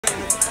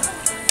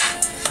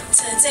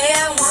Today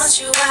I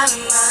want you out of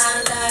my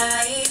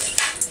life.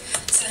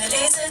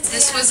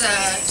 This was a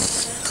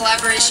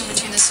collaboration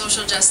between the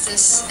Social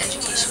Justice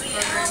Education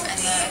Program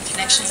and the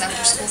Connections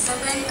After School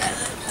Program at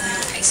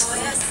Holyoke High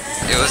School.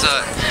 It was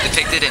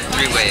depicted in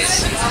 3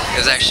 ways.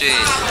 It was actually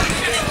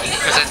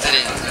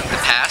presented in the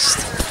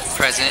past,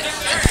 present,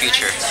 and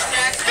future.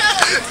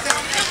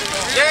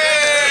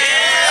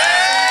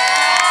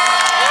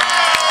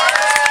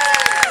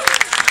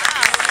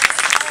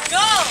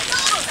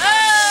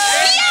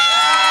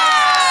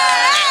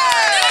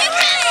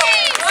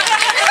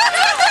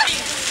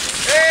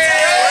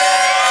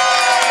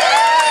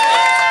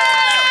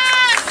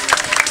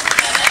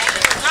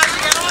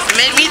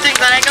 Made me think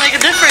that I can make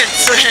a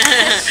difference.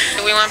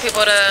 We want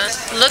people to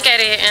look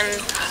at it and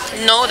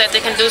know that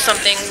they can do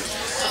something.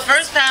 The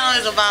first panel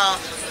is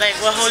about like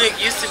what Holyoke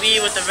used to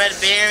be with the Red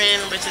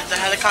Baron, which is the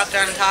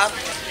helicopter on top.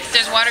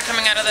 There's water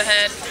coming out of the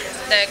head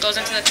that goes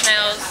into the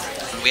canals.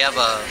 We have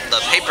the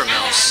paper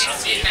mills,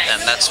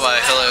 and that's why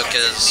Holyoke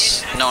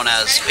is known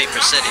as Paper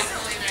City,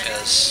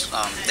 because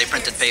they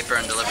printed paper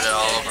and delivered it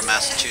all over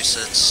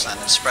Massachusetts and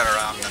spread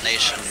around the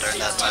nation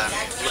during that time.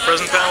 The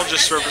present panel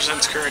just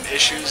represents current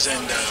issues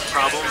and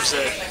problems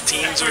that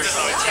teens are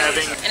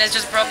having. And it's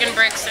just broken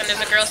bricks, and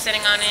there's a girl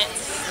sitting on it,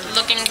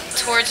 looking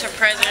towards her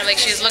present,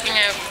 like she's looking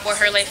at what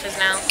her life is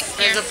now.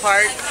 There's a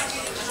park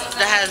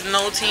that has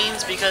no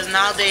teens because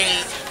now they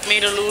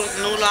made a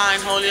new law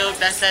in Holyoke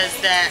that says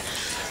that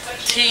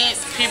kids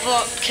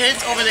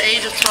over the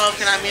age of 12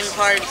 cannot be in the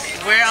park.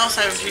 Where else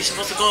are we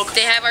supposed to go?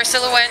 They have our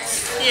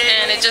silhouettes,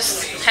 and it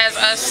just has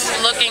us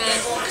looking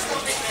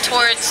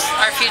towards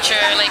our future.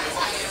 Like,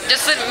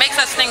 just it makes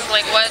us think,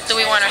 like, what do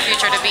we want our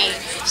future to be?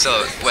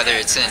 So whether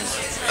it's in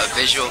a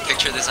visual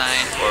picture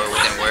design or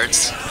within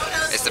words,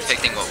 it's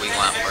depicting what we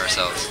want for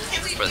ourselves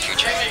for the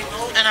future.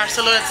 And our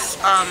silhouettes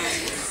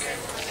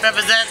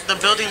represent the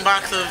building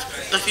blocks of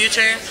the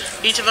future.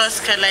 Each of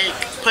us could like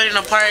put in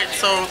a part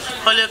so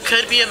Holyoke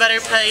could be a better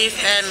place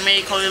and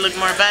make Holyoke look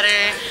more better,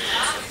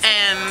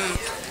 and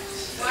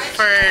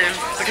for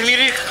the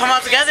community to come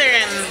out together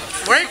and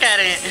work at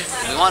it.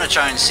 We want to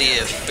try and see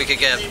if we could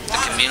get the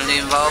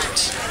community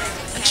involved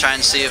and try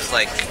and see if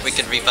like we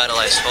could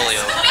revitalize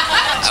Holyoke.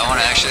 I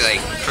want to actually like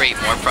create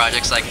more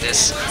projects like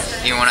this.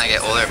 Even when I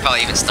get older,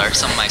 probably even start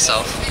some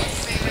myself.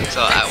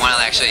 So I want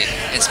to actually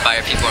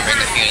inspire people and bring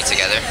the community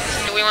together.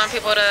 We want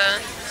people to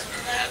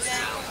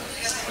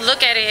look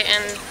at it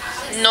and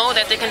know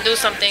that they can do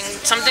something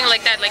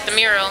like that, like the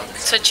mural,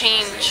 to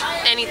change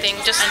anything.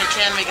 And it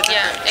can make a difference.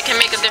 Yeah, it can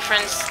make a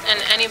difference in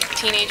any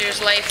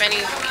teenager's life,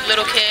 any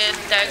little kid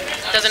that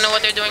doesn't know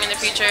what they're doing in the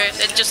future.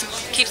 It just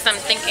keeps them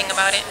thinking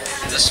about it.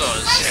 This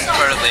was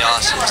incredibly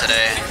awesome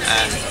today,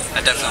 and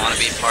I definitely want to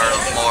be part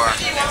of more.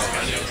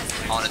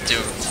 I want to do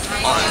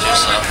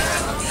stuff.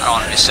 I don't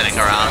want to be sitting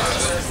around.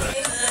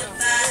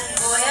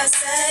 Boy, I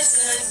said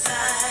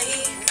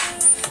goodbye.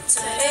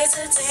 Today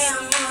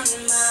I'm on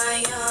my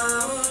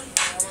own.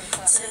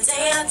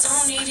 Today I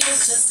don't need you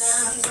 'cause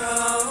I'm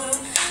grown.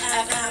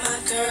 I got my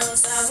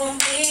girls, I won't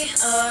be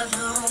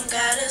alone.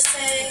 Gotta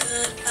say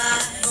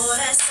goodbye. Boy,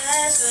 I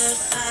said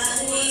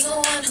goodbye. The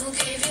one who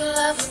gave you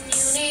love when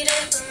you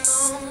needed the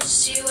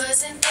most. She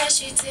wasn't there,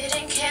 she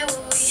didn't care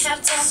what we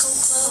have to come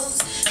close.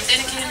 I'm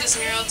dedicating this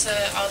mural to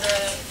all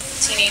the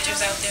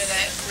teenagers out there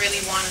that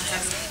really want to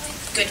have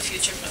a good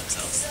future for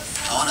themselves.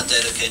 I want to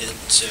dedicate it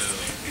to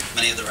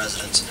many of the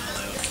residents in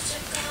Holyoke.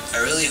 I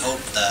really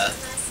hope that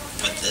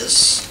with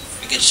this,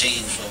 we could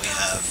change what we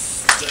have.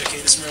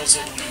 Dedicate this mural to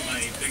one of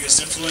my biggest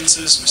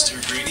influences, Mr.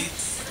 Grady.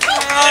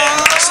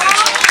 And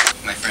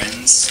essentially, my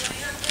friends,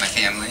 my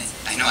family.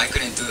 I know I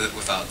couldn't do it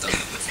without them.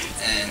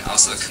 And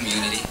also the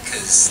community,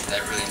 because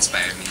that really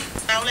inspired me.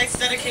 I would like to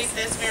dedicate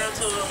this mural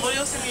to the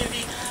Holyoke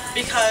community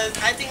because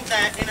I think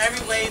that in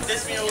every way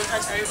this mural will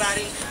touch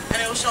everybody,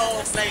 and it will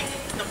show like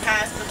the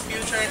past, the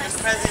future, and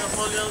the present of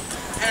Holyoke.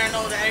 And I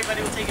know that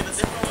everybody will take it a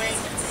different way,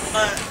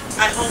 but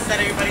I hope that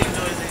everybody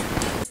enjoys it.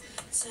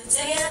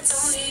 Today I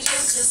don't need you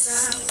 'cause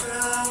I'm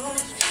grown.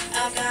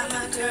 I got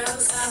my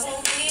girls, I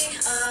won't be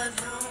alone.